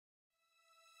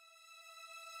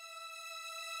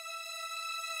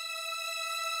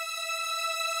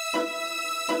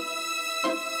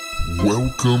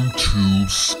Welcome to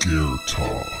Scare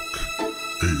Talk,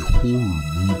 a horror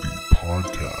movie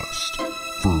podcast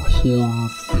for horror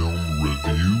film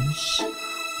reviews,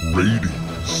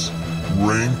 ratings,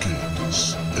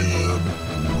 rankings, and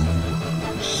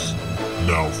rumors.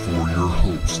 Now for your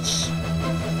hosts,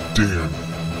 Danny,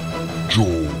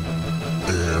 Joel,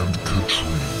 and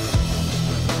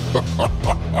Katrina.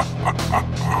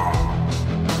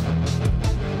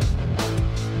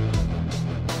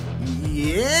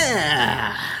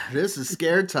 Yeah, this is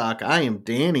Scare Talk. I am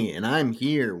Danny, and I'm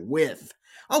here with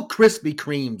Krispy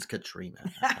Kreme's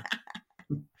Katrina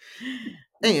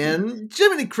and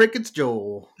Jiminy Cricket's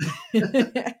Joel.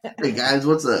 Hey guys,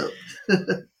 what's up?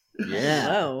 Yeah.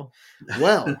 Hello.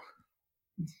 Well,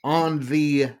 on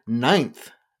the 9th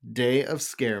day of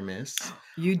Scaremas,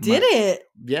 You did it.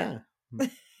 yeah,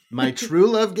 my true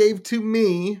love gave to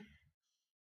me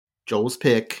Joel's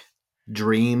pick,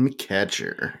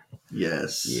 Dreamcatcher.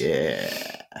 Yes.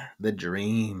 Yeah, the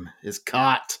dream is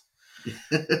caught.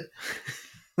 It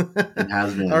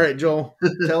has been. All right, Joel,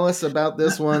 tell us about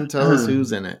this one. Tell us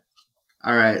who's in it.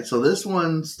 All right, so this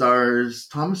one stars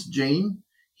Thomas Jane.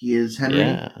 He is Henry.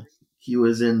 Yeah. He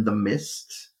was in The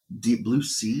Mist, Deep Blue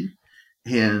Sea,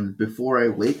 and Before I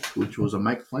Wake, which was a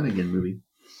Mike Flanagan movie.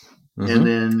 Mhm. And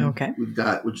then Okay. we've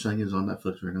got, which I think is on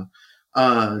Netflix right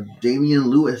now, Damian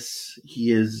Lewis.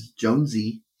 He is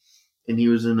Jonesy, and he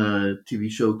was in a TV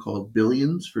show called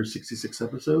Billions for 66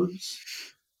 episodes,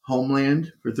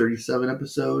 Homeland for 37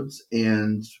 episodes,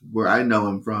 and where I know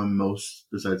him from most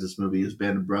besides this movie is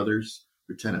Band of Brothers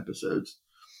for 10 episodes.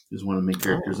 He's one of the main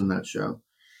characters in that show.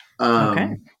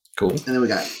 Okay. Cool. And then we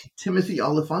got Timothy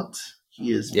Oliphant.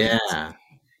 He is Yeah.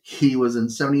 He was in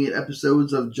 78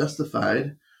 episodes of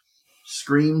Justified,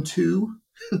 Scream 2,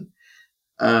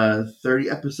 30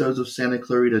 episodes of Santa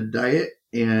Clarita Diet,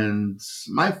 and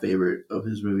my favorite of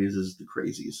his movies is The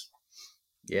Crazies.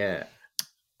 Yeah.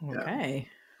 Okay.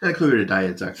 Santa Clarita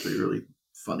Diet's actually a really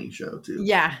funny show too.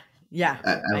 Yeah. Yeah.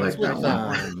 I like that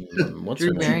one. What's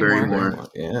Drew her name? Barrymore.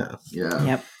 Yeah. Yeah,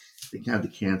 Yep. they had to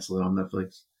cancel it on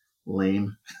Netflix.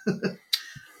 Lame.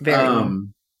 Very well.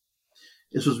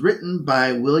 This was written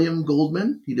by William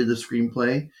Goldman. He did the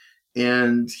screenplay,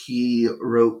 and he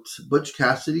wrote Butch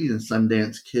Cassidy and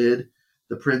Sundance Kid,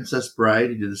 The Princess Bride.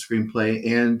 He did the screenplay,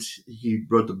 and he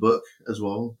wrote the book as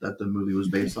well that the movie was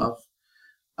based off.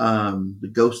 The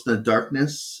Ghost in the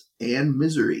Darkness and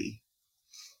Misery.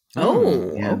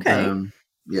 Oh, And, okay.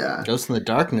 yeah. Ghost in the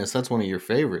Darkness. That's one of your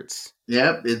favorites.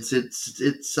 Yep,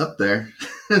 it's up there.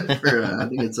 For, I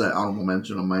think it's an honorable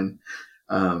mention on mine.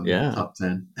 Yeah. Top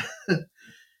 10.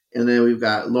 And then we've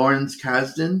got Lawrence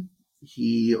Kasdan.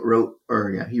 He wrote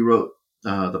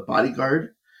The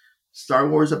Bodyguard, Star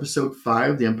Wars Episode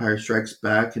 5, The Empire Strikes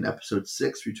Back, and Episode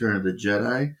 6, Return of the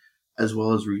Jedi, as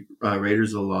well as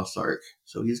Raiders of the Lost Ark.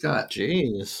 So he's got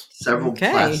Jeez. several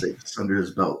Okay. classics under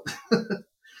his belt.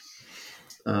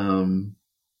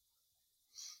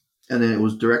 And then it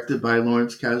was directed by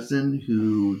Lawrence Kasdan,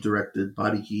 who directed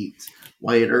Body Heat,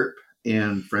 Wyatt Earp,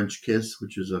 and French Kiss,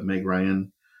 which is a Meg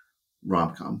Ryan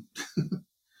rom-com.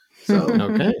 So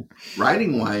Okay.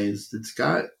 writing wise, it's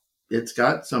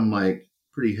got some like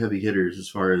pretty heavy hitters as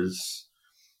far as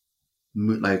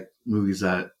like movies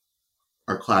that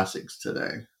are classics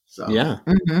today. So Yeah,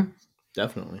 Mm-hmm.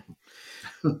 definitely.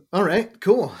 All right,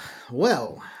 cool.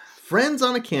 Well, friends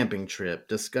on a camping trip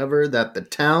discover that the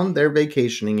town they're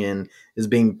vacationing in is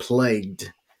being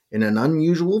plagued in an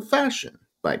unusual fashion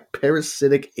by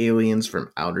parasitic aliens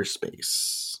from outer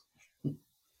space.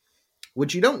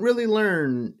 Which you don't really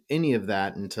learn any of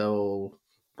that until,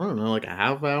 I don't know, like a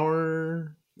half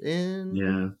hour in.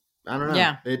 yeah. I don't know.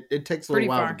 Yeah. It takes a Pretty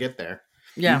little while far. to get there.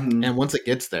 Yeah. Mhm. And once it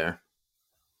gets there,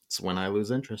 it's when I lose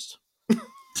interest.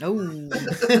 Oh,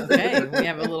 okay. We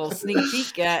have a little sneak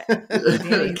peek at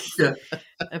Danny's Yeah.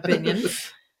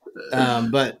 opinions.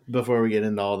 But before we get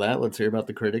into all that, let's hear about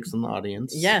the critics and the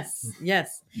audience.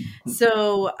 Yes.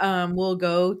 So we'll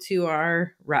go to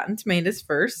our Rotten Tomatoes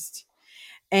first.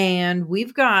 And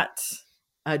we've got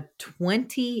a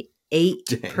 28%.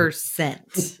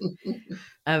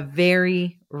 A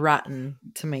very rotten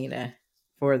tomato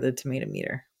for the tomato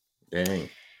meter. Dang.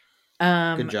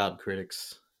 Good job,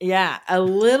 critics. Yeah, a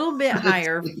little bit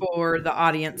higher for the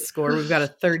audience score. We've got a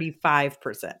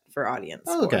 35% for audience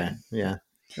score. Okay. Yeah.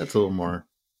 That's a little more.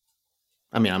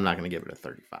 I mean, I'm not going to give it a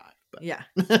 35, but Yeah.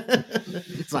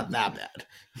 it's not that bad.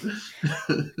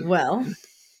 Well,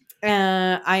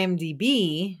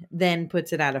 IMDb then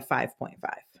puts it at a 5.5.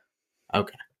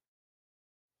 Okay.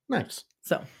 Nice.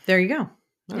 So there you go.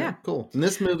 All Yeah. right, cool. And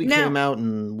this movie Now- came out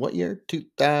in what year?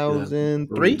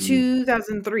 2003?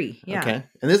 2003. Yeah. Okay.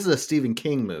 And this is a Stephen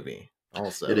King movie.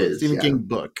 Also, It is, Stephen yeah. King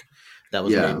book that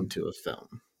was Yeah. made into a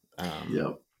film.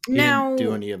 Yep. He Now, didn't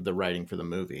do any of the writing for the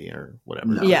movie or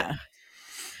whatever. No. yeah.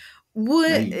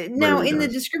 What he now rarely in the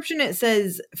does. description it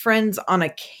says friends on a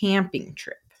camping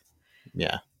trip.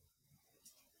 Yeah.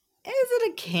 Is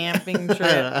it a camping trip?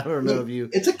 I don't know if you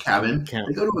It's a cabin. count.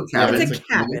 They go to a Yeah, cabin. It's a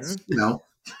cabin. It's, you know.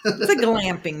 It's a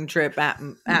glamping trip at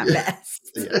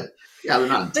best. Yeah. Yeah, they're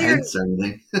not They're- tents or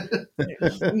anything.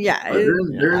 Yeah, But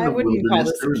they're in I the wouldn't call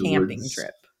wilderness. this They're a in the camping woods.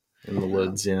 trip. In the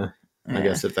woods, yeah. I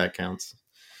guess if that counts.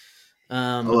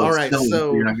 Although All it's right, snowing,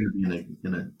 so you're not going to be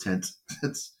in a tent.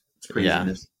 It's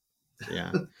craziness.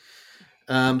 yeah.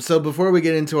 So before we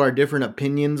get into our different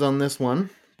opinions on this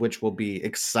one, which will be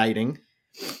exciting,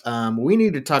 we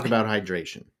need to talk about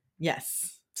hydration.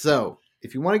 Yes. So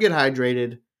if you want to get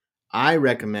hydrated, I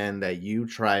recommend that you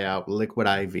try out Liquid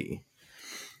IV.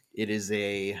 It is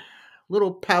a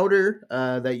little powder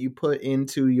that you put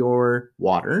into your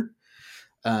water.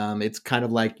 It's kind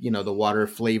of like, the water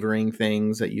flavoring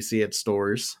things that you see at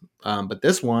stores. But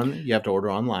this one, you have to order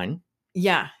online.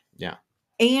 Yeah. Yeah.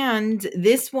 And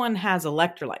this one has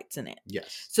electrolytes in it.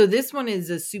 Yes. So this one is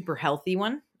a super healthy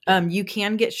one. You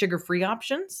can get sugar-free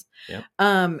options. Yep.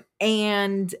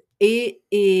 And it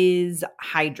is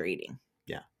hydrating.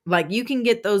 Yeah. Like you can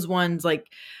get those ones like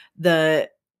the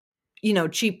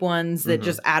cheap ones that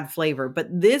just add flavor, but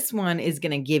this one is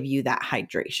going to give you that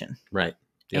hydration. Right.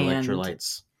 The And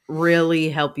electrolytes really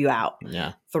help you out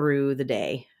through the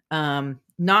day.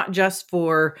 Not just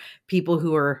for people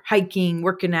who are hiking,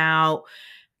 working out,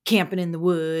 camping in the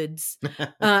woods,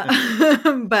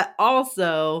 but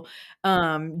also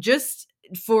just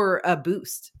for a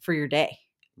boost for your day.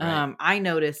 Right. I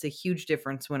notice a huge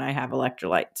difference when I have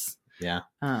electrolytes. Yeah.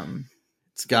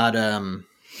 It's got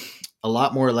a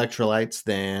lot more electrolytes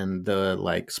than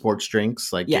the sports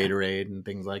drinks like Gatorade and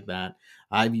things like that.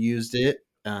 I've used it.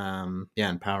 And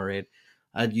Powerade.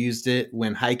 I've used it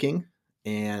when hiking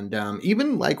and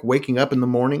even waking up in the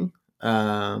morning.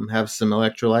 Have some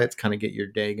electrolytes, kind of get your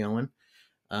day going.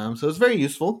 So it's very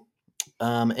useful.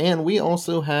 And we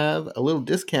also have a little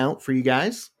discount for you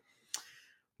guys.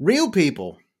 Real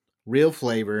people, real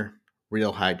flavor,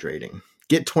 real hydrating.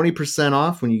 Get 20%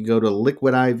 off when you go to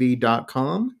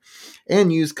liquidiv.com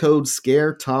and use code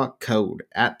SCARETALKCODE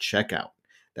at checkout.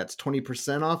 That's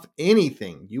 20% off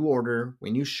anything you order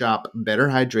when you shop Better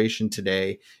Hydration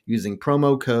today using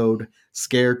promo code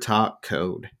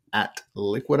SCARETALKCODE at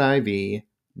liquidiv.com.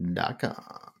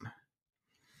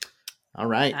 All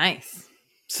right. Nice.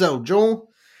 So, Joel,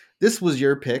 this was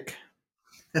your pick.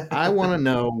 I want to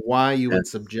know why you would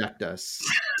subject us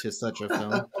to such a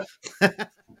film.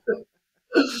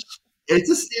 It's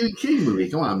a Stephen King movie.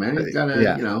 Come on, man. You gotta,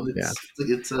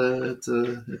 it's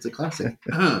a classic.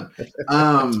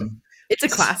 It's a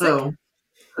classic. So,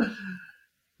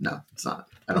 no, it's not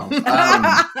at all.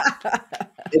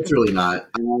 It's really not.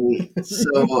 I've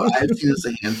seen this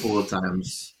a handful of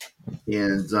times,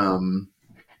 and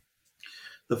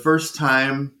the first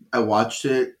time I watched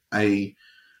it,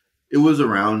 it was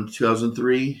around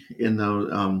 2003 in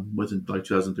the within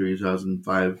 2003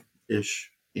 2005 ish,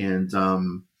 and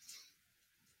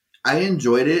I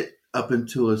enjoyed it up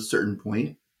until a certain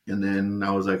point, and then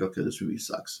I was like, okay, this movie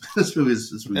sucks. this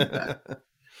movie's bad.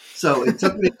 So it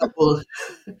took me a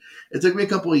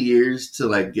couple of years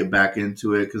to get back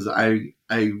into it because I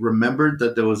remembered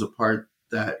that there was a part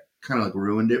that kind of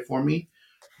ruined it for me,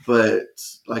 but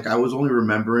I was only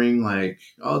remembering the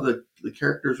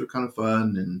characters were kind of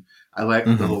fun and I liked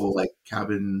the whole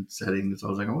cabin setting. So I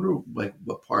was like, I wonder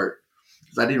what part,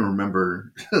 because I didn't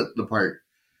remember the part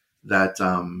that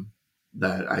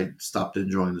I stopped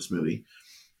enjoying this movie,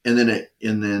 and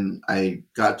then I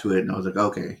got to it and I was like,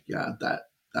 okay, yeah, that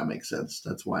makes sense.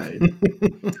 That's why I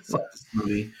dislike this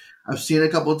movie. I've seen it a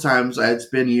couple of times. It's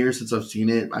been years since I've seen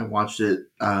it. I watched it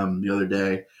the other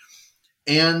day,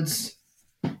 and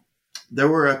there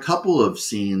were a couple of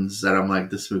scenes that I'm like,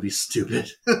 this movie's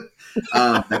stupid.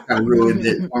 That kind of ruined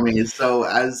it for me. So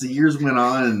as the years went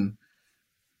on,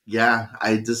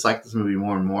 I disliked this movie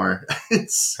more and more.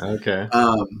 It's okay.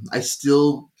 I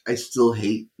still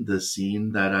hate the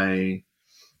scene that I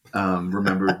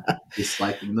remember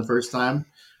disliking the first time,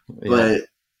 but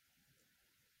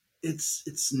it's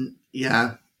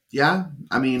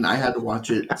I mean, I had to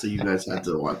watch it, so you guys had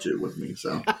to watch it with me.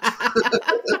 So,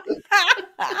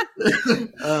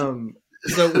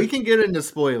 so we can get into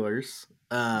spoilers.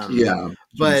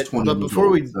 But before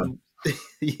we,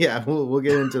 we'll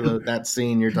get into that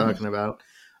scene you're talking about.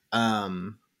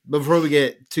 Before we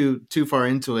get too far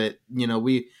into it,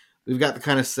 we've got the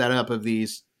kind of setup of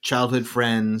these childhood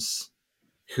friends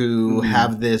who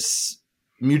have this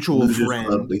mutual friend.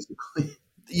 Club, basically.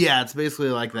 Yeah, it's basically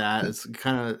like that. It's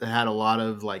kind of had a lot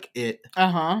of like it.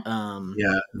 Uh-huh.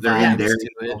 Yeah, they're in vibes Derry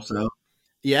to it. also.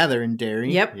 Yeah, they're in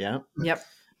Derry. Yep. Yeah. Yep.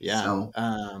 Yeah. So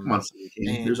come on, Stephen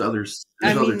King. and- There's others.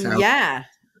 I There's other mean, towns.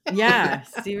 yeah.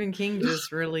 Stephen King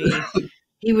just really,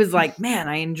 he was like, man,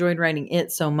 I enjoyed writing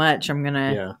it so much. I'm going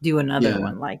to do another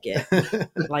one like it.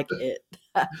 Like it.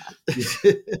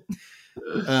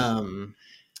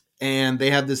 And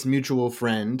they have this mutual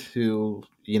friend who,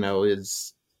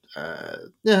 is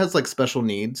has like special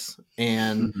needs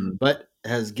and Mhm. but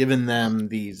has given them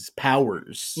these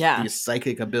powers, Yeah. these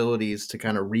psychic abilities to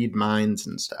kind of read minds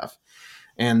and stuff.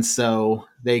 And so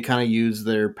they kind of use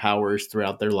their powers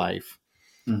throughout their life.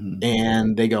 Mhm.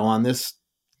 And they go on this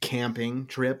camping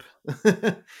trip.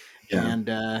 And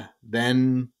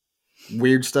then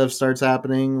weird stuff starts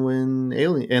happening when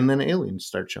aliens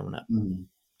start showing up. Mhm.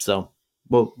 So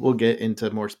we'll get into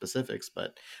more specifics,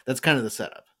 but that's kind of the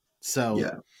setup. So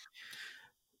Yeah.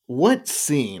 what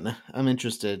scene, I'm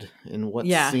interested in what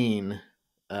Yeah. scene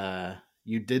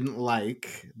you didn't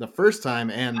like the first time,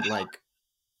 and like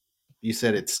you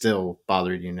said it still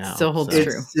bothered you now. Still holds so,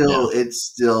 true. It's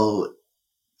still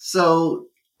so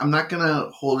I'm not gonna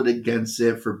hold it against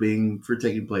it for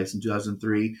taking place in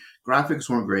 2003. Graphics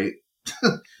weren't great.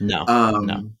 No.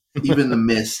 Even The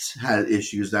Mist had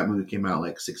issues. That movie came out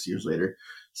like 6 years later.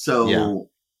 So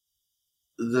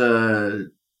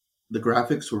the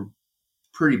graphics were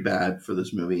pretty bad for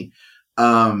this movie.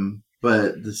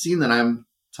 But the scene that I'm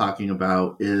talking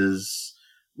about is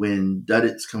when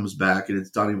Duddits comes back, and it's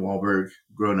Donnie Wahlberg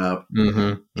grown up,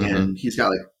 and he's got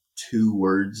like 2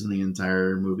 words in the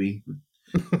entire movie.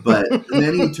 But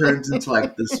then he turns into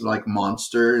like this like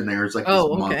monster, and there's like this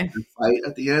monster fight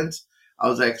at the end. I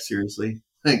was like, seriously,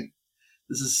 like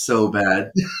this is so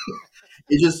bad.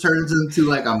 It just turns into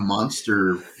like a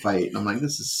monster fight, and I'm like,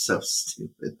 this is so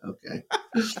stupid. Okay,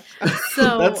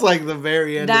 So that's like the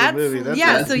very end of the movie.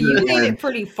 So you made it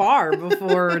pretty far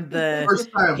before the first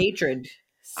time hatred.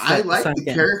 I liked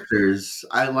the characters.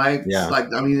 I liked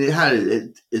I mean, it had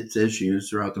its issues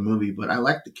throughout the movie, but I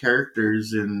liked the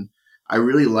characters, and I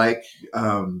really like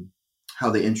how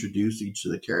they introduce each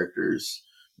of the characters.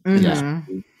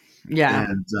 Yeah.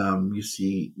 And you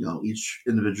see, each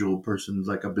individual person's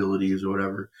like abilities or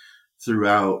whatever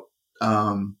throughout.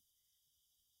 And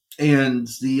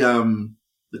the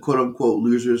quote unquote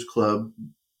losers club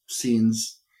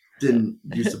scenes didn't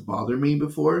used to bother me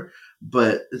before,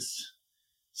 but it's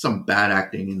some bad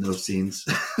acting in those scenes.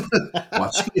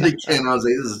 Watching it again, I was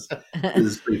like, this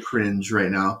is pretty cringe right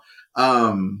now.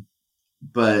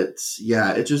 But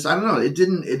yeah, it just, I don't know. It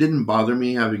didn't bother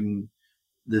me having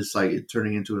this, like, it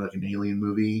turning into like an alien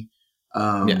movie.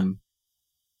 I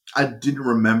didn't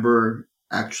remember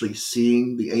actually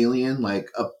seeing the alien like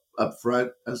up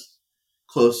front as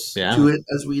close to it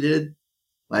as we did.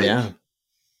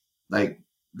 Like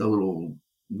the little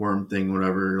worm thing,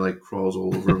 whatever, like crawls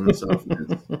all over him and stuff.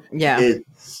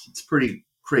 It's pretty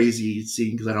crazy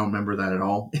scene because I don't remember that at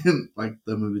all in like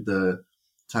the movie, the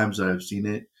times that I've seen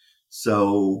it.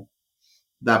 So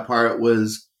that part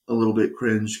was a little bit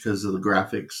cringe because of the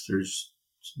graphics. There's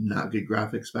not good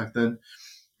graphics back then.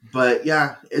 But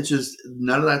yeah, it's just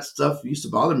none of that stuff used to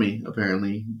bother me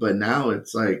apparently. But now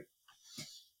it's like,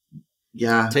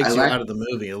 it takes you out of the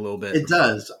movie a little bit. It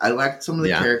does. I liked some of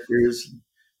the characters.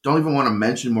 Don't even want to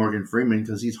mention Morgan Freeman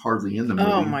because he's hardly in the movie.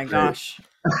 Oh my gosh.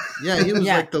 Yeah, he was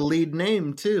like the lead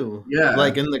name too. Yeah,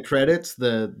 like in the credits,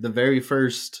 the very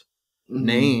first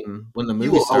name when the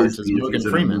movie starts is Morgan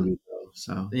Freeman. Movie,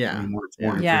 so yeah,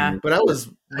 Freeman. But I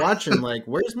was watching like,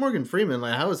 where's Morgan Freeman?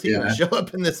 Like, how is he going to show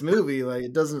up in this movie? Like,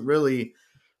 it doesn't really,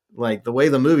 like, the way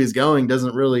the movie's going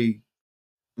doesn't really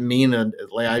mean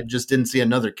like, I just didn't see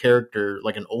another character,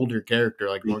 like an older character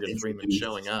like Morgan Freeman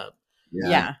showing up.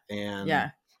 Yeah.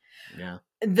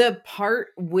 The part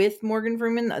with Morgan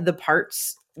Freeman, the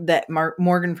parts that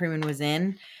Morgan Freeman was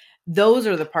in, those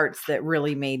are the parts that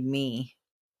really made me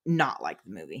not like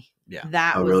the movie. Yeah.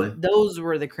 Those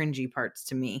were the cringy parts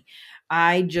to me.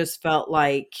 I just felt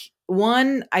like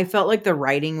I felt like the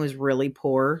writing was really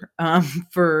poor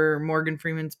for Morgan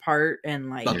Freeman's part, and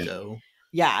like Bucko.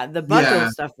 Yeah, the Bucko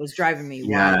stuff was driving me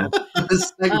wild.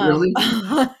 It's like, really?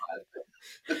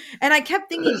 And I kept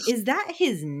thinking, is that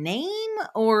his name?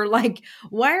 Or like,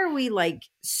 why are we like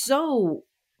so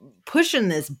pushing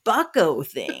this Bucko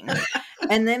thing?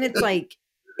 And then it's like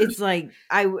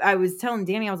I was telling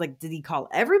Danny, I was like, did he call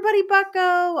everybody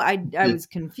Bucko? I was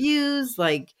confused.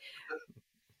 Like,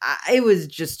 it was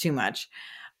just too much.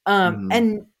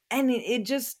 And it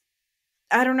just,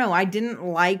 I don't know. I didn't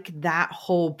like that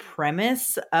whole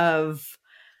premise of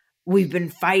we've been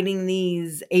fighting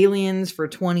these aliens for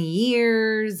 20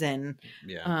 years and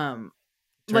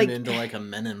turned into like a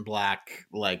Men in Black,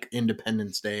 like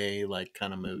Independence Day, like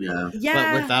kind of movie.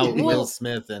 Yeah. But without Will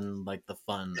Smith and like the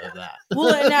fun of that.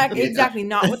 Well, and exactly,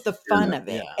 not with the fun of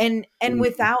it. And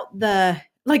without the,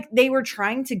 like, they were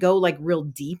trying to go like real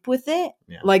deep with it.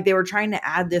 Like they were trying to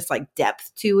add this like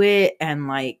depth to it, and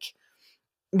like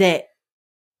that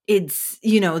it's,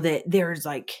 that there's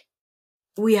like,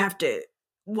 we have to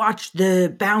watch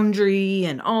the boundary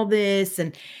and all this.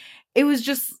 And it was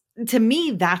just, to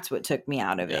me, that's what took me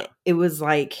out of it. It was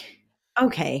like,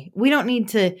 okay, we don't need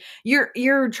to,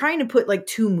 you're trying to put like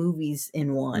two movies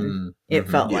in one. It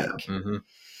felt like.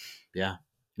 Yeah,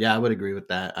 I would agree with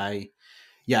that. I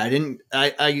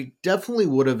definitely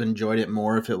would have enjoyed it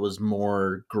more if it was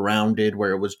more grounded,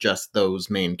 where it was just those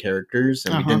main characters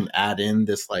and we didn't add in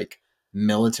this like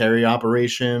military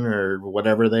operation or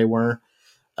whatever they were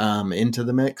into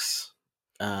the mix.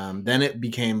 Then it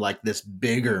became like this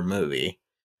bigger movie.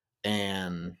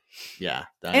 And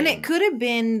and it could have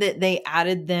been that they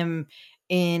added them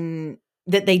in,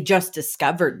 that they just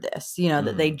discovered this,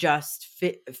 that they just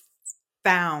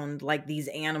found like these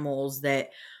animals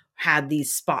that had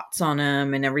these spots on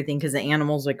them and everything, because the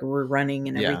animals like were running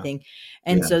and everything.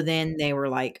 And so then they were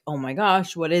like, oh my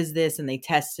gosh, what is this? And they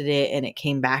tested it and it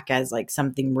came back as like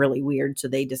something really weird. So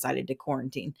they decided to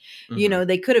quarantine.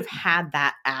 They could have had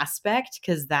that aspect,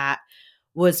 because that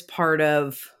was part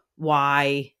of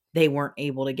why they weren't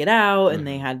able to get out, and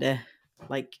they had to,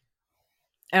 like,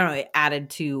 I don't know, it added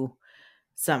to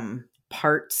some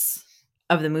parts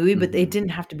of the movie, but they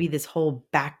didn't have to be this whole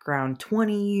background.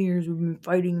 20 years we've been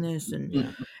fighting this,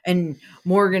 and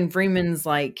Morgan Freeman's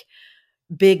like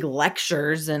big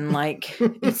lectures, and like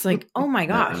it's like, oh my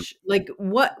gosh, like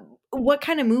what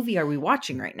kind of movie are we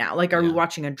watching right now? Like, are we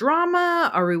watching a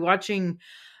drama? Are we watching,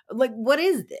 like, what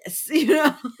is this?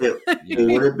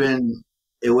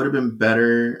 It would have been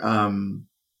better.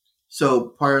 So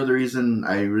part of the reason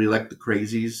I really like the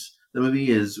Crazies, the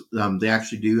movie, is they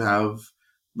actually do have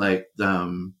like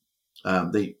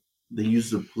they use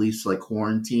the police to like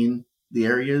quarantine the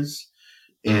areas,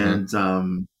 and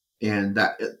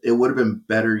that it would have been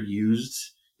better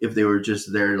used if they were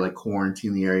just there to like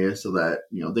quarantine the area, so that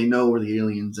they know where the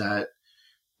alien's at.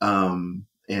 And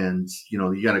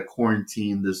you got to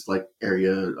quarantine this like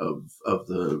area of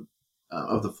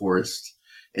the forest,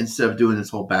 instead of doing this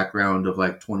whole background of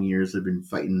like 20 years they've been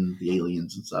fighting the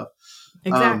aliens and stuff.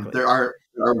 Exactly. There are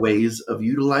ways of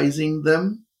utilizing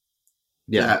them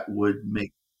that would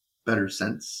make better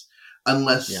sense,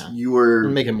 unless you were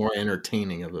make it more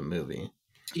entertaining of a movie.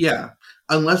 Yeah,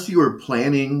 unless you were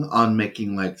planning on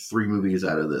making like 3 movies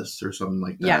out of this or something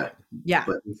like that. Yeah.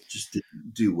 But it just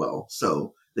didn't do well,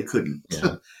 so they couldn't.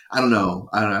 I don't know.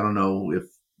 I don't know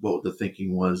what the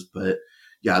thinking was, but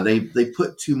they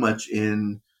put too much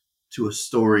in to a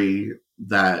story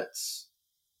that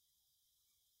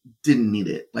didn't need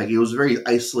it. Like, it was a very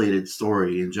isolated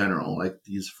story in general. Like,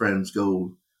 these friends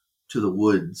go to the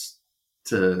woods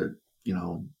to,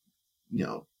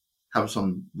 have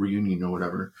some reunion or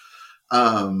whatever.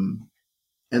 And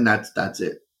that's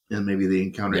it. And maybe they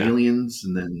encounter aliens,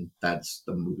 and then that's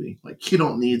the movie. Like, you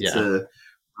don't need to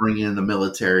bring in the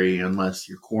military unless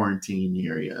you're quarantining the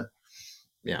area.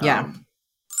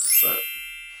 But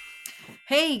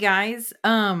hey guys,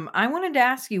 I wanted to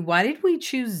ask you, why did we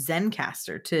choose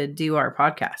Zencastr to do our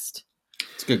podcast?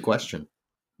 It's a good question.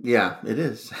 Yeah, it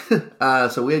is.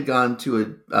 So we had gone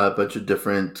to a bunch of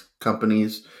different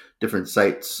companies, different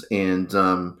sites, and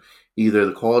either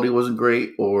the quality wasn't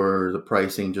great or the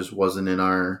pricing just wasn't in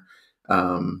our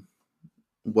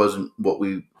wasn't what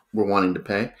we were wanting to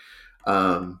pay.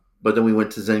 But then we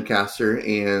went to Zencastr,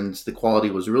 and the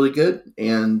quality was really good,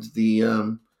 and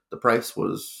the price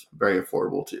was very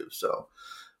affordable too. So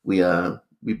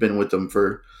we've been with them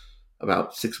for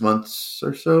about 6 months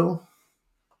or so,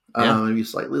 maybe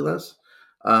slightly less.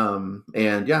 And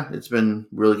it's been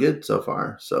really good so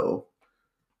far. So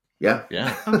yeah.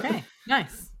 Okay,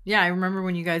 nice. Yeah, I remember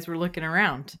when you guys were looking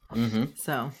around.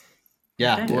 So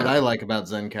what I like about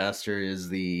Zencastr is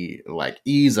the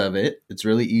ease of it. It's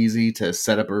really easy to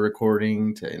set up a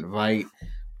recording, to invite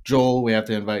Joel. We have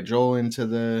to invite Joel into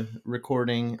the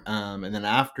recording, and then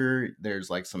after,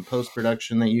 there's some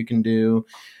post-production that you can do.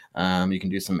 You can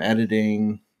do some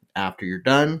editing after you're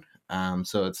done.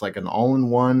 So it's like an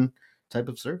all-in-one type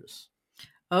of service.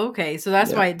 Okay, so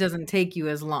that's why it doesn't take you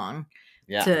as long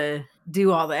to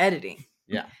do all the editing.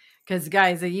 Yeah, because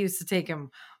guys, it used to take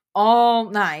him all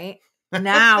night.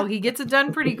 Now he gets it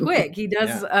done pretty quick. He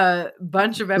does a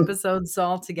bunch of episodes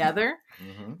all together.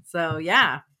 So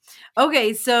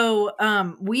Okay, so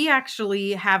we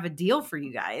actually have a deal for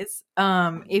you guys.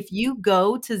 If you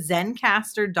go to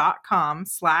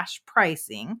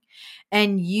zencaster.com/pricing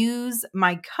and use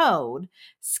my code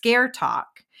ScareTalk,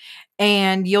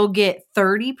 and you'll get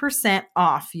 30%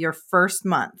 off your first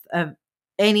month of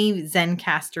any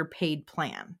Zencaster paid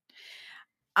plan.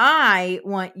 I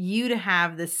want you to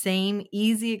have the same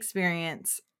easy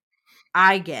experience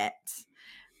I get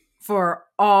for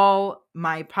all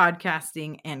my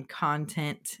podcasting and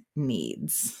content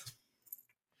needs.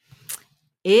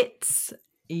 It's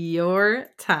your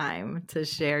time to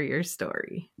share your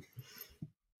story.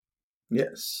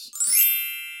 Yes.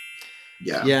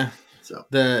 Yeah. So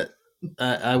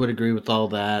I would agree with all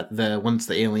that. Once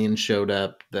the alien showed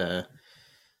up,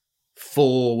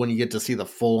 when you get to see the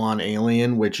full on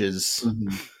alien, which is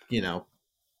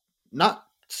not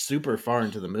super far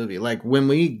into the movie. Like when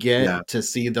we get to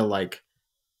see the like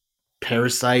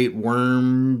parasite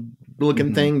worm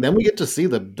looking thing, then we get to see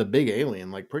the big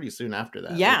alien like pretty soon after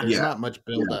that. Yeah. Like, there's not much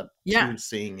build up to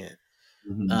seeing it.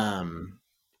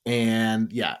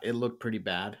 And yeah, it looked pretty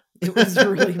bad. It was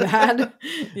really bad.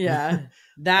 Yeah.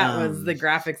 That was the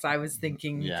graphics I was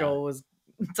thinking Joel was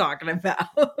talking about.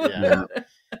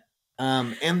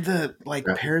 And the like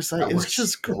parasite is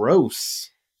just gross.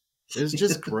 It's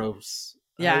just gross.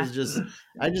 Yeah.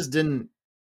 I just didn't,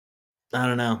 I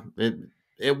don't know.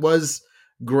 It was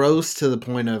gross to the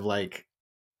point of like,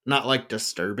 not like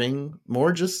disturbing,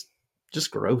 more just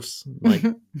gross. Like,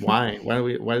 why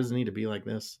does it need to be like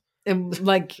this?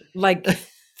 Like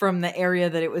from the area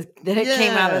that it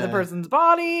came out of the person's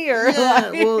body, or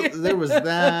well, there was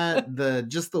that,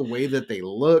 the way that they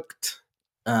looked,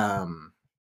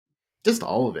 just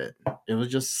all of it. It was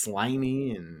just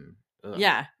slimy and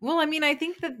yeah. Well, I mean, I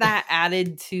think that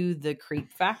added to the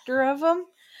creep factor of them.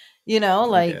 You know,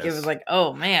 like it was like,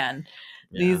 oh man,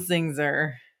 these things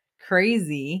are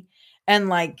crazy, and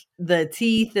like the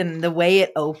teeth and the way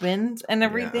it opened and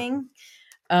everything.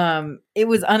 It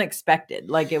was unexpected.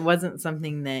 Like it wasn't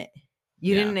something that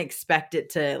you didn't expect it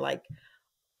to like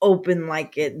open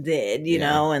like it did, you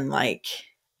know, and like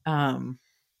at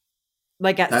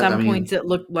some points it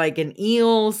looked like an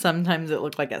eel, sometimes it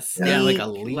looked like a snake, like a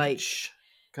leech,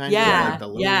 kind of like the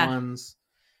little ones.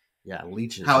 Yeah,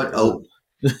 leeches. How it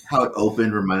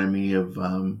opened reminded me of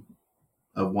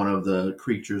one of the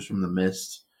creatures from the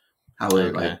Mist. How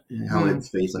it its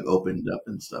face like opened up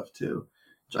and stuff too.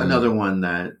 So another one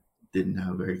that didn't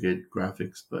have very good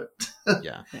graphics, but a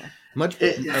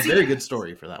very good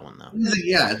story for that one though.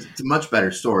 Yeah, it's a much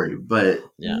better story, but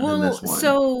than this one.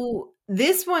 So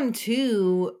this one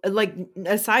too, like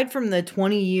aside from the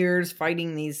 20 years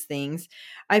fighting these things,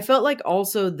 I felt like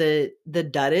also the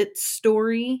Duddit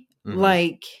story,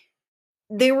 like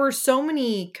there were so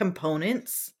many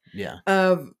components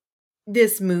of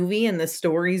this movie and the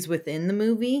stories within the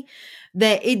movie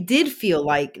that it did feel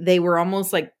like they were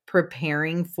almost like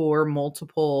preparing for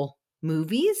multiple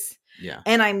movies. Yeah.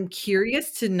 And I'm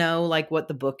curious to know like what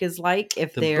the book is like.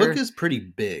 If the book is pretty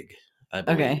big, I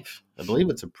believe. Okay. I believe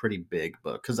it's a pretty big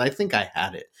book because I think I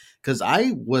had it because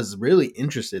I was really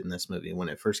interested in this movie when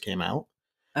it first came out.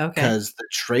 Okay. Because the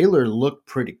trailer looked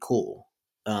pretty cool.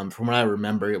 From what I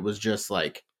remember, it was just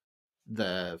like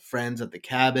the friends at the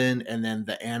cabin and then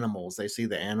the animals. They see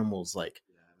the animals like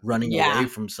running away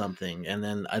from something. And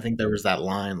then I think there was that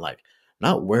line like,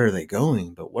 not where are they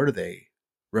going, but what are they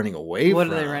running away from? What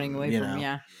are they running away from? Know?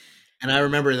 Yeah. And I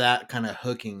remember that kind of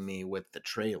hooking me with the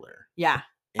trailer. Yeah.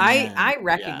 And I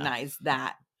recognize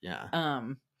that. Yeah. I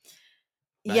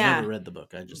never read the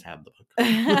book. I just have the book.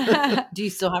 Do you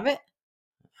still have it?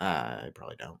 I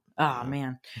probably don't. Oh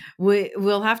man,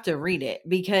 we'll have to read it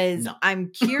because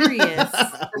I'm curious.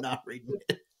 I'm not reading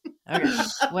it. Okay,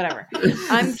 whatever.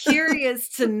 I'm curious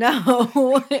to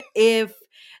know if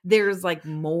there's like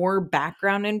more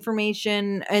background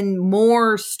information and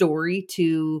more story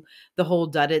to the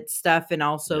whole Duddit stuff, and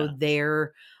also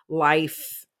their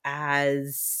life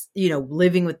as, you know,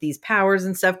 living with these powers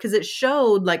and stuff. Because it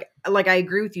showed like I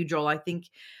agree with you, Joel. I think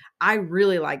I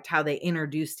really liked how they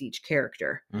introduced each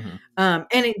character. And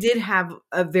it did have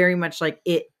a very much like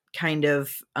it kind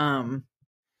of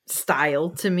style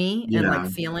to me and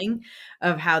like feeling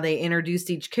of how they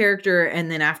introduced each character. And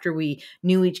then after we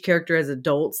knew each character as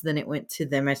adults, then it went to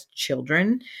them as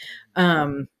children.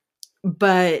 But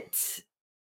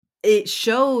it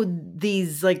showed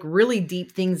these like really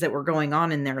deep things that were going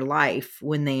on in their life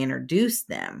when they introduced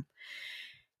them.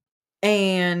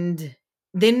 And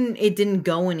then it didn't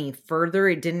go any further.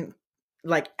 It didn't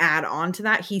like add on to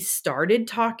that. He started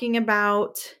talking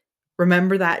about,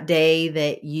 remember that day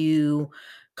that you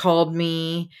called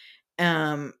me,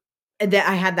 and that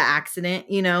I had the accident,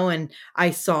 and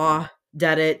I saw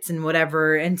Duddits and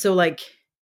whatever. And so like,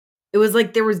 it was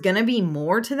like there was going to be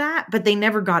more to that, but they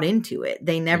never got into it.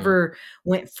 They never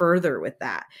went further with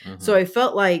that. So I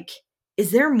felt like,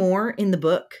 is there more in the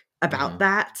book about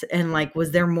that? And like,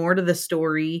 was there more to the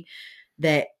story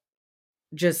that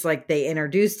just like they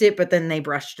introduced it, but then they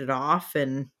brushed it off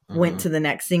and went to the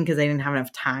next thing because they didn't have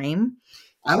enough time?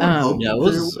 I would hope. Yeah, it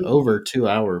was over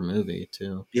 2-hour movie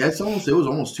too. Yeah, it was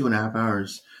almost 2.5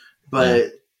 hours,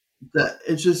 but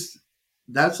it's just,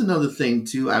 that's another thing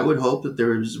too. I would hope that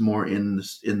there's more in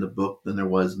the book than there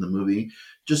was in the movie,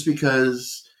 just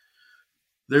because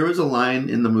there was a line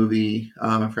in the movie.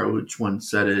 I forgot which one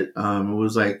said it. It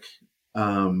was like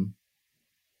they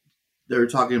were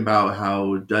talking about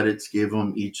how Duddits gave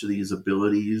them each of these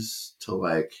abilities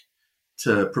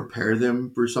to prepare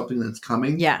them for something that's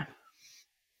coming. Yeah.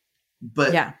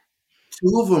 But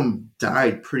two of them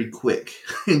died pretty quick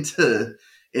into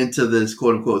this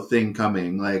quote unquote thing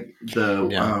coming. Like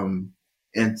and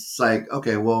it's like,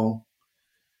 okay, well,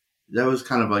 that was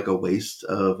kind of like a waste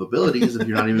of abilities if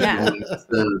you're not even going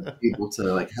to people to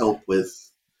like help with.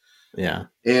 Yeah.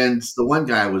 And the one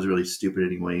guy was really stupid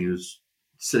anyway. He was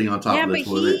sitting on top of the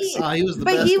toilet. He was the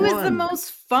but best he was one. the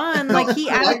most fun. Like he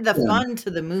added the fun to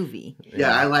the movie.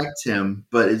 Yeah, I liked him,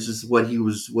 but it's just what he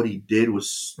did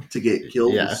was to get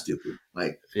killed was stupid.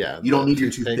 Like, you don't need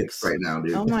your toothpicks right now,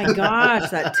 dude. Oh my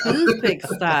gosh, that toothpick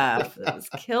stuff. It was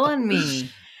killing me.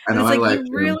 I know, it's like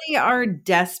you really are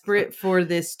desperate for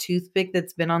this toothpick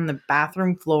that's been on the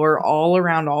bathroom floor all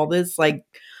around all this like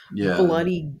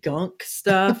bloody gunk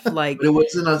stuff. Like, but it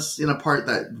was in a part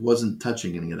that wasn't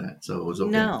touching any of that, so it was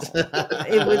okay. No,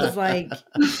 it was like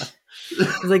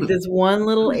this one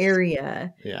little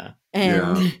area. Yeah.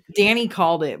 And Danny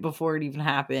called it before it even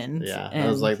happened. Yeah. And I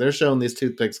was like, they're showing these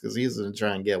toothpicks because he's going to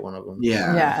try and get one of them.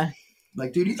 Yeah. Yeah.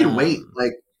 Like, dude, you can wait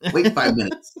 5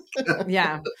 minutes.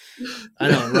 Yeah. I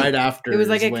know. Right after. It was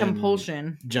like a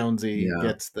compulsion. Jonesy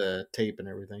gets the tape and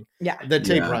everything. Yeah. The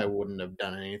tape probably wouldn't have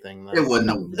done anything. It wouldn't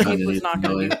have The tape was not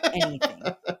going to do anything.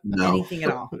 Anything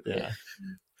at all. Yeah.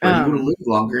 But he would have lived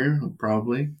longer,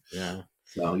 probably. Yeah.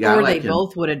 So, or they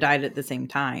both would have died at the same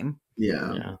time.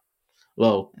 Yeah. Yeah.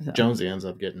 Well, Jonesy ends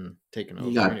up getting taken over.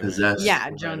 He got possessed.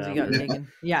 Yeah, Jonesy got taken.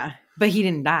 Yeah. But he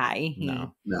didn't die. He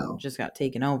no. just got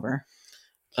taken over.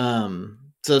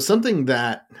 So something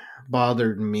that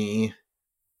bothered me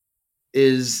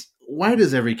is, why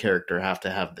does every character have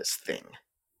to have this thing?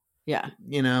 Yeah.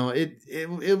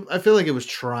 It I feel like it was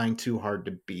trying too hard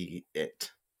to be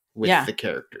it with the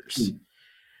characters.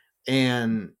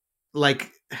 And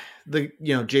like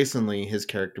Jason Lee, his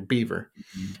character Beaver.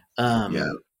 I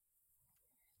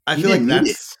feel like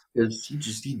that's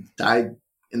because he died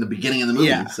in the beginning of the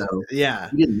movie, so he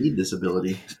didn't need this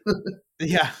ability.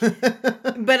 Yeah.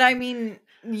 But I mean,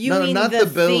 mean not the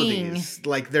abilities,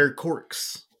 like they're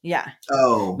quirks. Yeah.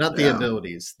 Oh, not the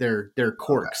abilities. They're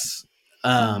quirks.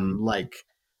 Okay. Like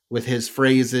with his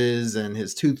phrases and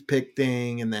his toothpick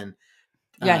thing, and then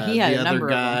he had the a number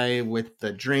other guy of them. with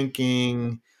the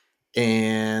drinking,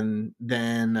 and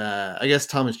then I guess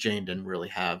Thomas Jane didn't really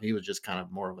have. He was just kind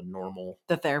of more of a normal.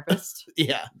 The therapist.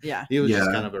 Yeah. He was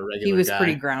just kind of a regular. He was guy.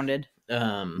 pretty grounded.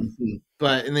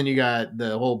 But and then you got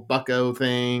the whole Bucko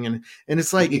thing, and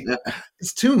it's like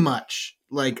it's too much.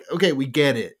 Like, okay, we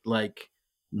get it. Like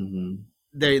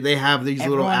they have these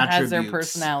Everyone little attributes, has their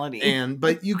personality,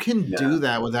 but you can do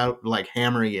that without like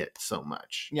hammering it so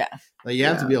much. Yeah, like you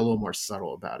have to be a little more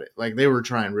subtle about it. Like they were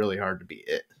trying really hard to be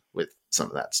it with some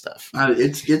of that stuff.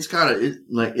 It's gotta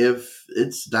like if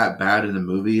it's that bad in the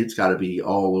movie, it's got to be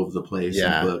all over the place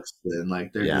in books. And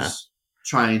like they're just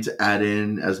trying to add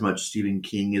in as much Stephen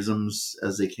King-isms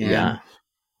as they can,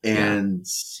 and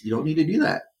you don't need to do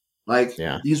that. Like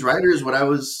these writers, what I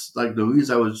was like, the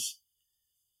movies I was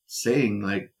saying,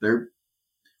 like they're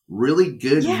really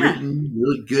good written,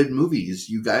 really good movies.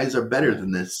 You guys are better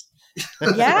than this.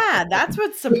 Yeah, that's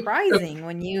what's surprising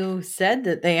when you said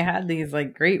that they had these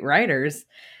like great writers.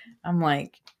 I'm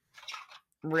like,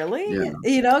 really?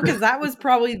 Because that was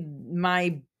probably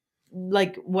my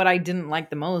what I didn't like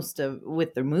the most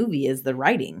with the movie is the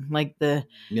writing. Like the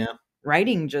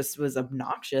writing just was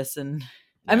obnoxious. And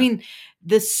I mean,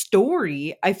 the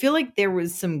story, I feel like there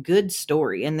was some good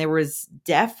story, and there was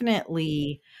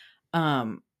definitely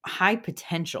high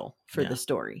potential for the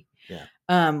story.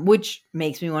 Yeah. Which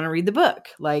makes me want to read the book.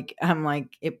 Like, I'm like,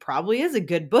 it probably is a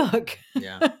good book.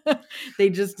 Yeah. They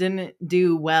just didn't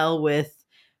do well with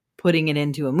putting it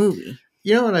into a movie.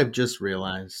 You know what I've just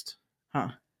realized?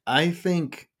 Huh. I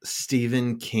think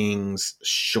Stephen King's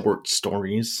short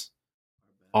stories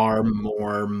are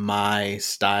more my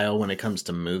style when it comes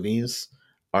to movies.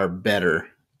 are better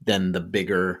than the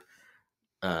bigger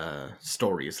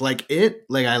stories. Like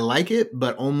I like it,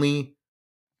 but only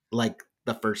like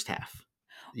the first half.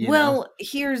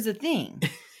 Here's the thing.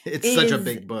 It's such a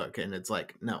big book, and it's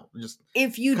like, no, just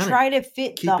if you try to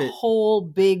fit the whole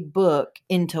big book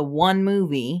into one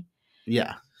movie,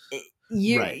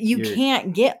 you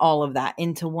can't get all of that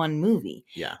into one movie.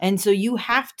 Yeah. And so you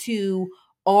have to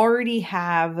already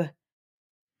have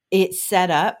it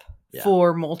set up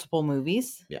for multiple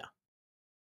movies. Yeah.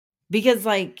 Because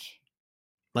they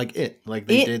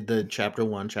did the chapter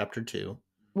 1, chapter 2.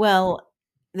 Well,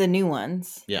 the new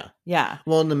ones. Yeah. Yeah.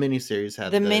 Well, the miniseries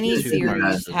had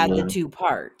the 2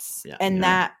 parts. Yeah. And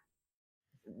that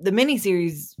the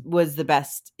miniseries was the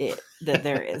best that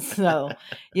there is. So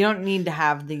you don't need to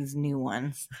have these new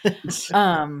ones.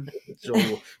 Joel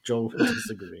will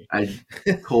disagree. I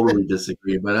totally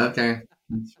disagree, but okay.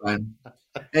 It's fine.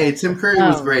 Hey, Tim Curry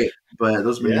was great, but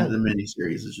the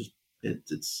miniseries is just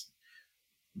it's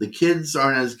the kids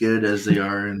aren't as good as they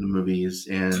are in the movies,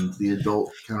 and the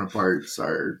adult counterparts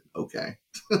are okay.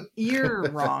 You're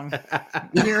wrong.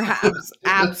 You're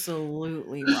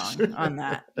absolutely wrong on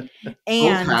that.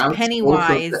 And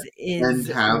Pennywise is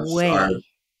are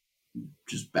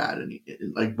just bad.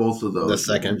 Like both of those. The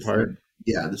second part?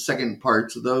 Yeah, the second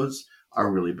parts of those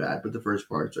are really bad, but the first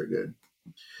parts are good.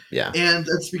 Yeah. And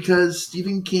that's because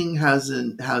Stephen King has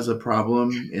a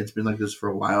problem. It's been like this for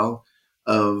a while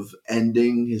of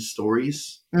ending his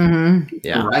stories. Mm-hmm.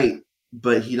 Yeah. Right.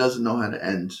 But he doesn't know how to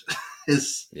end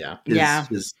his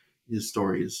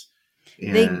stories.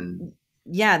 And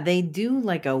they do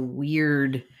like a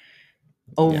weird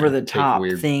over the top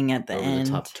thing at the end.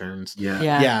 The top turns. Yeah.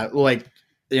 Yeah. Like,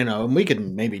 and we could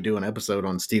maybe do an episode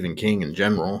on Stephen King in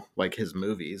general, like his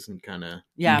movies, and kind of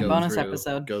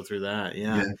episode. Go through that.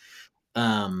 Yeah.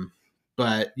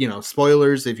 But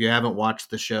spoilers if you haven't watched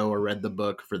the show or read the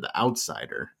book for The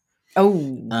Outsider.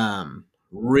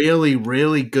 Really,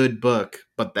 really good book,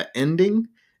 but the ending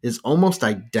is almost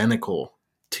identical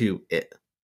to it.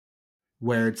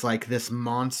 Where it's like this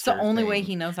monster. It's the only way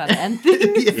he knows how to end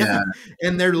things. Yeah.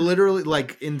 And they're literally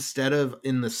like, instead of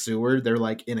in the sewer, they're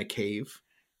like in a cave.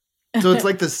 So it's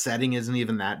like the setting isn't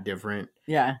even that different.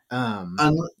 Yeah. And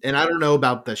I don't know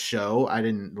about the show. I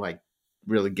didn't like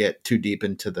really get too deep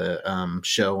into the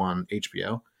show on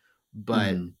HBO.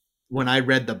 But when I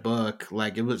read the book,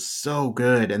 like, it was so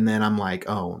good. And then I'm like,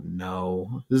 oh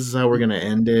no, this is how we're gonna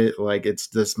end it. Like, it's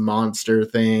this monster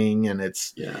thing, and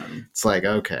it's like,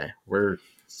 okay, we're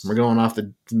going off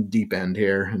the deep end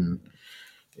here. And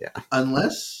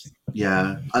unless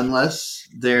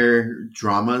they're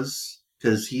dramas,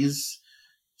 because he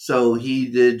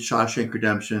did Shawshank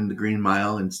Redemption, The Green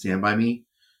Mile, and Stand By Me.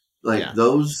 Like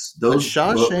those but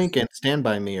Shawshank and Stand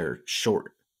By Me are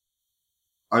short.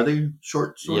 Are they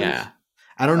short stories? Yeah.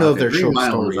 I don't know if they're Green short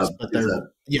Mile stories, but they're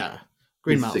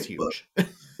Green Mile's huge.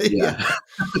 Yeah.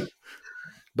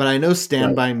 But I know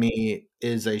Stand By Me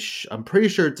is I'm pretty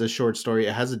sure it's a short story.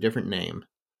 It has a different name.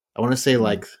 I want to say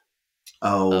like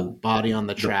a Body on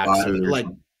the Tracks, or like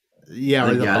or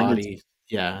the Body.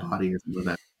 Yeah. Body or something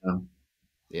like that.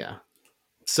 Yeah.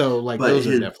 So like those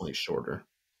are definitely shorter.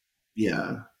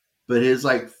 Yeah. But his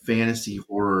like fantasy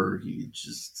horror, he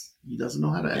doesn't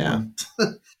know how to end.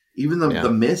 Even the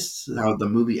Mist, how the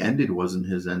movie ended, wasn't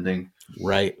his ending.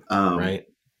 Right. Right.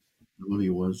 The movie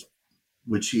was,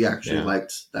 which he actually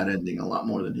liked that ending a lot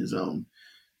more than his own.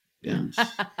 And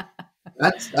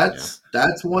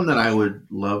that's one that I would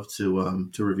love to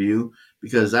review,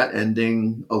 because that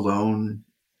ending alone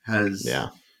has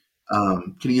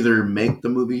can either make the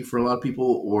movie for a lot of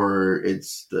people, or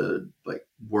it's the like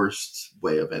worst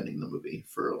way of ending the movie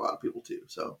for a lot of people too.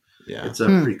 So it's a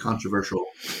pretty controversial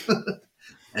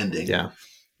ending. Yeah.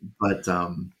 But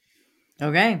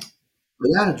okay. But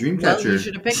yeah, Dreamcatcher. Well, you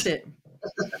should have picked it.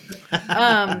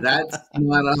 That's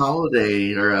not a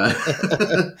holiday or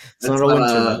it's not a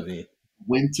winter movie.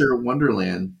 Winter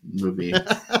Wonderland movie.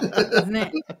 Isn't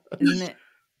it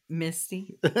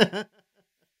misty?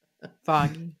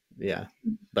 Foggy. Yeah.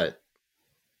 But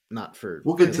not for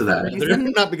we'll get to that.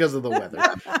 Not because of the weather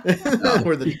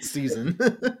or the season.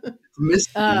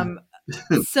 Misty.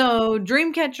 So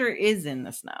Dreamcatcher is in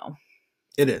the snow.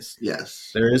 It is. Yes.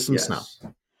 There is some snow.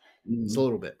 It's a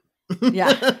little bit.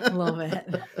 Yeah, a little bit.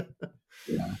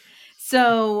 Yeah.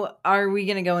 So are we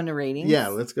going to go into ratings? Yeah,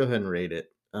 let's go ahead and rate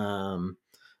it. I'll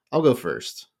go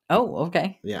first. Oh,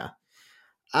 okay. Yeah.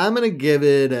 I'm going to give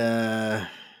it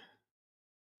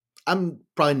I'm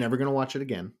probably never going to watch it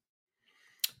again.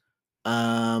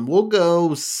 We'll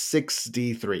go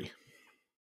 63.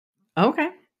 Okay.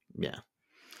 Yeah.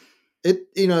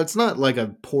 It's not like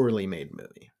a poorly made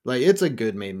movie. Like, it's a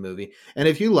good made movie. And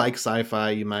if you like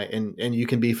sci-fi, you might, and you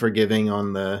can be forgiving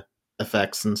on the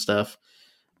effects and stuff,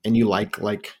 and you like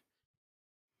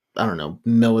I don't know,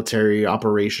 military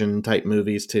operation type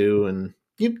movies too, and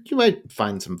you might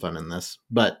find some fun in this,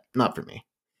 but not for me.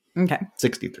 Okay.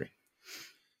 63.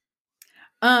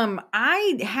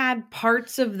 I had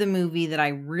parts of the movie that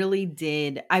I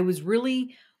was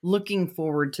really looking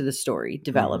forward to the story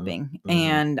developing.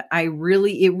 And it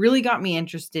really got me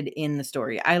interested in the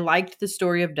story. I liked the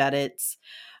story of Duddits.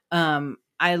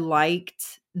 I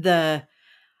liked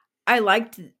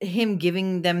him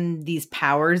giving them these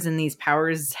powers, and these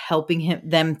powers helping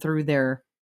them through their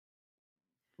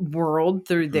world,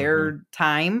 through their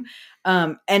time,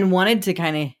 and wanted to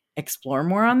kind of explore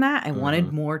more on that. I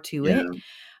wanted more to it.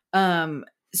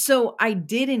 So I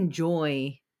did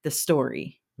enjoy the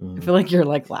story. I feel like you're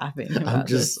like laughing. I'm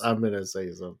gonna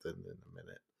say something in a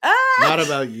minute. Ah! Not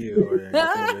about you or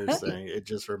anything you're saying. It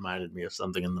just reminded me of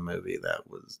something in the movie that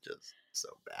was just so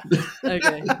bad.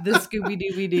 Okay. The Scooby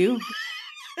Dooby Doo.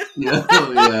 Yeah.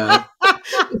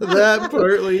 That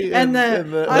partly And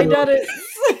I got it.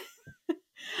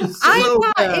 I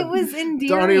thought it was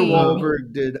endearing. Donnie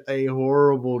Wahlberg did a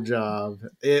horrible job.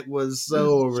 It was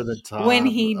so over the top when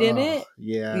he did it.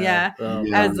 Yeah. Oh,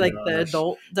 as like the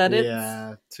adult did it.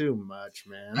 Yeah, too much,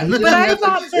 man. But I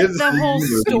thought that the whole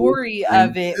story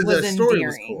of it was endearing.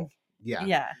 Was cool.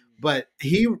 Yeah. But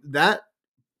that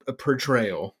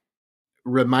portrayal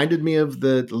reminded me of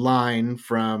the line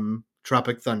from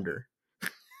Tropic Thunder,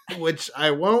 which I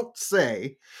won't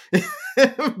say,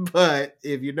 but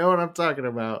if you know what I'm talking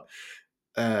about,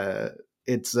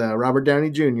 it's Robert Downey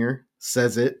Jr.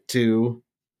 says it to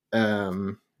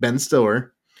Ben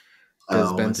Stiller,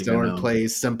 because Ben Stiller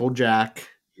plays Simple Jack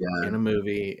in a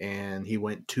movie, and he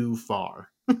went too far.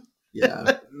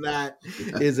 Yeah. That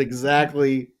is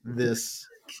exactly this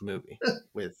movie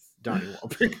with Donnie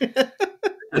Wahlberg.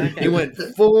 He went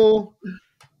full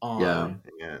on,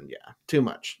 and too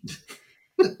much.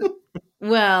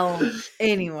 Well,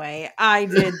 anyway, I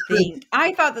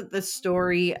thought that the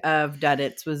story of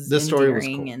Duddits was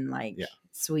endearing and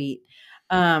sweet.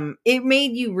 It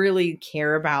made you really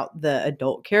care about the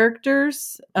adult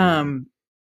characters,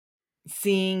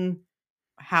 seeing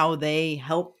how they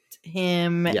helped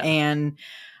him and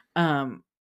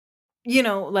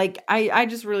I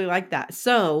just really like that.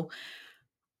 So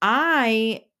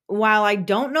while I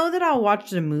don't know that I'll watch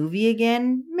the movie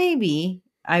again, maybe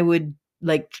I would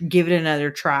give it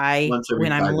another try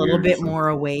when I'm a little bit more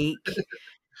awake,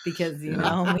 because you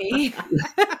know me.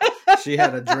 She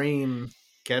had a dream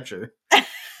catcher.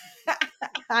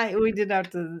 We did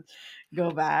have to go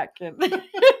back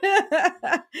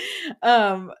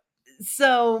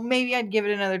so maybe I'd give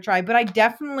it another try, but I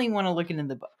definitely want to look into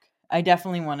the book. I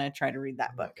definitely want to try to read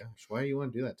that book. Gosh, why do you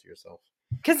want to do that to yourself?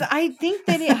 Because I think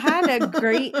that it had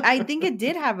I think it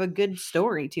did have a good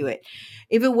story to it.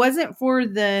 If it wasn't for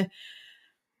the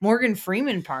Morgan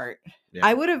Freeman part,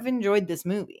 I would have enjoyed this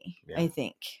movie. I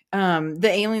think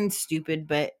the alien's stupid,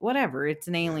 but whatever, it's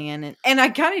an alien. And I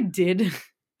kind of did.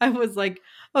 I was like,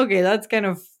 okay, that's kind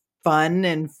of fun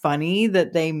and funny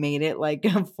that they made it like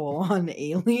a full-on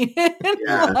alien.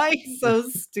 So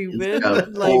stupid.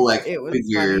 It was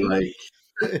figure, funny.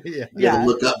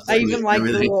 Look up. I even like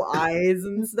the little eyes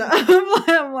and stuff.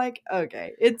 I'm like,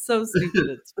 okay, it's so stupid,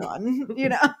 it's fun,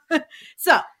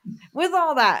 So, with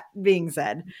all that being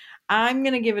said, I'm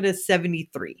gonna give it a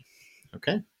 73.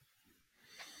 Okay,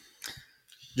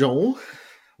 Joel.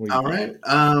 All right.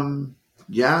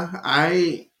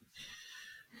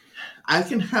 I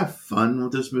can have fun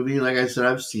with this movie. Like I said,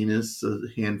 I've seen this a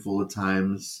handful of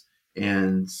times,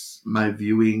 and my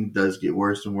viewing does get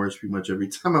worse and worse pretty much every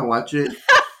time I watch it.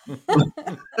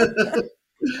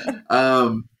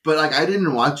 But I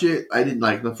didn't watch it. I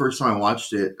didn't the first time I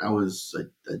watched it, I was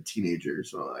a teenager,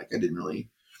 so I didn't really.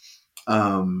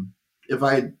 If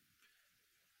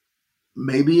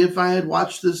I had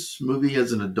watched this movie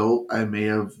as an adult, I may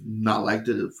have not liked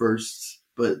it at first,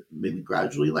 but maybe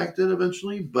gradually liked it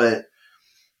eventually. But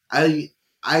I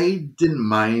didn't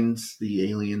mind the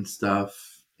alien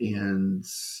stuff, and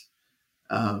some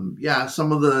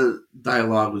of the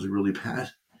dialogue was really bad,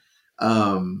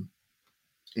 and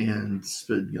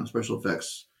special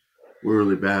effects were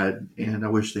really bad, and I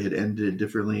wish they had ended it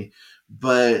differently.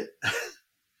 But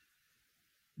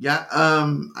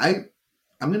I'm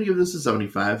gonna give this a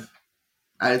 75.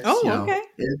 Okay.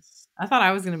 I thought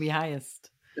I was gonna be highest.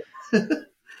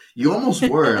 You almost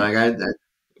were.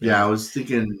 I was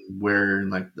thinking where in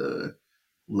the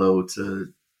low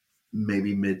to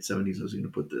maybe mid 70s I was going to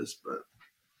put this, but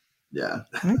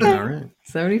okay. All right,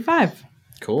 75.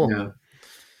 Cool. Yeah,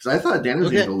 because I thought Danny was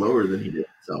going to go lower than he did.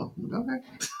 So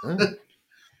okay.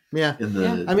 Yeah. In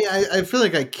the I mean, I feel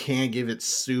like I can't give it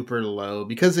super low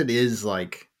because it is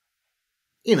like,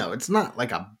 it's not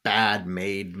like a bad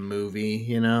made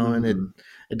movie, and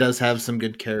it does have some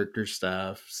good character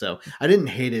stuff. So I didn't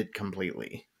hate it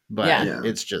completely, but Yeah.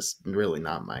 it's just really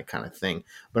not my kind of thing.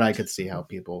 But I could see how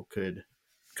people could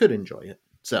enjoy it.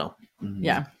 So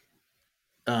Yeah.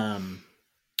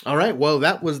 All right. Well,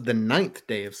 that was the 9th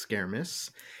day of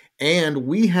Scaremas. And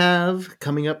we have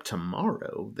coming up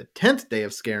tomorrow, the 10th day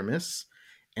of Scaremas.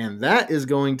 And that is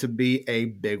going to be a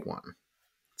big one.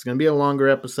 It's going to be a longer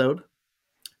episode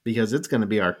because it's going to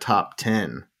be our top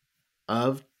 10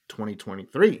 of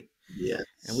 2023. Yes.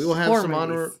 And we will have Horror some movies.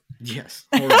 honor. Yes.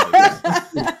 Horror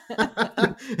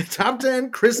movies. Top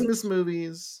 10 Christmas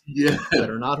movies that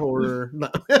are not horror. No.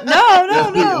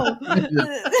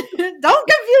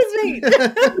 Don't confuse me.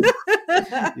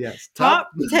 Yes. Top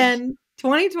 10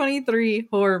 2023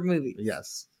 horror movies.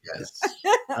 Yes.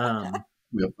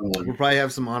 We'll probably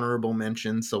have some honorable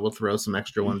mentions, so we'll throw some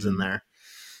extra ones in there.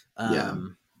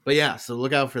 But yeah, so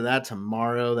look out for that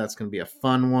tomorrow. That's going to be a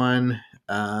fun one.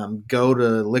 Go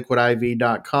to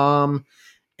liquidiv.com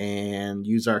and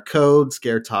use our code,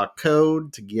 ScareTalk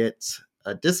code, to get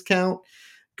a discount.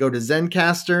 Go to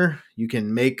Zencaster. You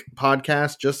can make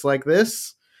podcasts just like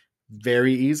this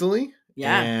very easily.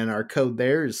 Yeah. And our code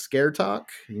there is ScareTalk.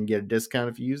 You can get a discount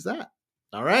if you use that.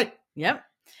 All right. Yep.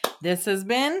 This has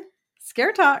been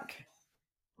Scare Talk.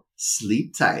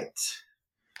 Sleep tight.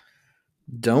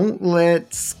 Don't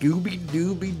let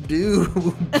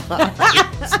Scooby-Dooby-Doo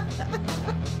bite.